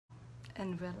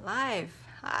And we're live.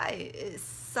 Hi, it's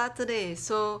Saturday,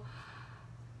 so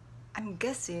I'm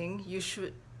guessing you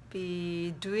should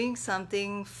be doing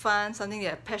something fun, something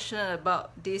you're passionate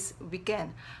about this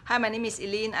weekend. Hi, my name is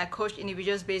Eileen. I coach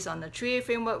individuals based on the 3A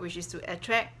framework, which is to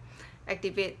attract,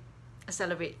 activate,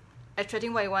 accelerate.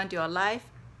 Attracting what you want to your life,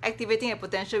 activating a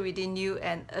potential within you,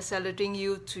 and accelerating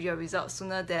you to your results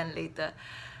sooner than later.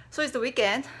 So it's the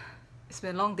weekend. It's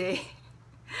been a long day.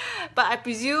 But I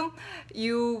presume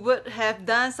you would have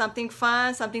done something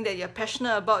fun, something that you're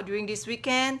passionate about during this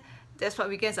weekend. That's what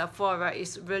weekends are for, right?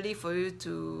 It's really for you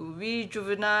to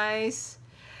rejuvenate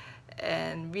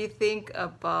and rethink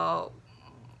about,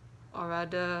 or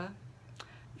rather,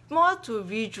 more to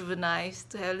rejuvenate,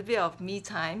 to have a little bit of me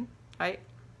time, right?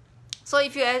 So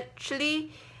if you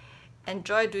actually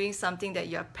enjoy doing something that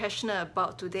you're passionate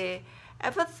about today,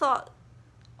 ever thought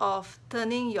of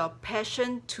turning your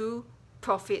passion to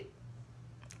profit?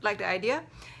 Like the idea?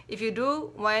 If you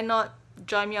do, why not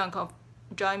join me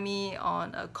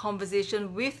on a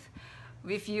conversation with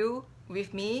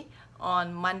me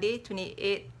on Monday,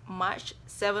 28 March,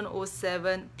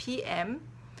 7:07 p.m.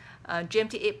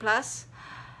 GMT 8+,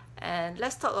 and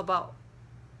let's talk about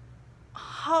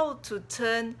how to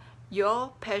turn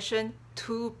your passion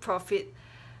to profit.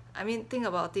 I mean, think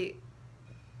about it.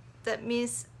 That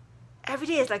means every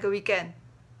day is like a weekend,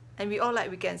 and we all like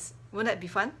weekends. Wouldn't that be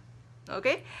fun?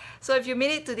 Okay, so if you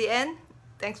made it to the end,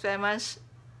 thanks very much.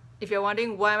 If you're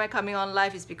wondering why am I coming on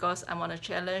live, it's because I'm on a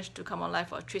challenge to come on live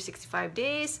for 365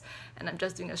 days, and I'm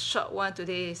just doing a short one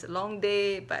today. It's a long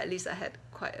day, but at least I had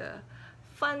quite a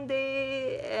fun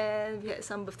day, and we had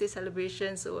some birthday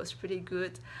celebrations, so it was pretty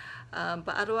good.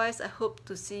 But otherwise, I hope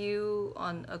to see you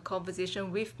on a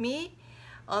conversation with me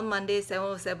on Monday,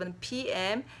 7:07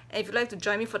 p.m. And if you'd like to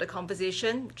join me for the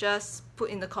conversation, just put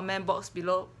in the comment box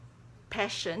below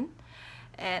passion,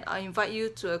 and I'll invite you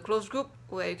to a closed group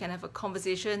where you can have a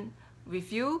conversation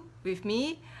with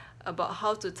me, about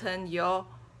how to turn your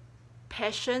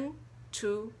passion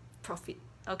to profit.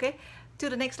 Okay, till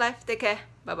the next live, take care,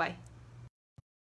 bye bye.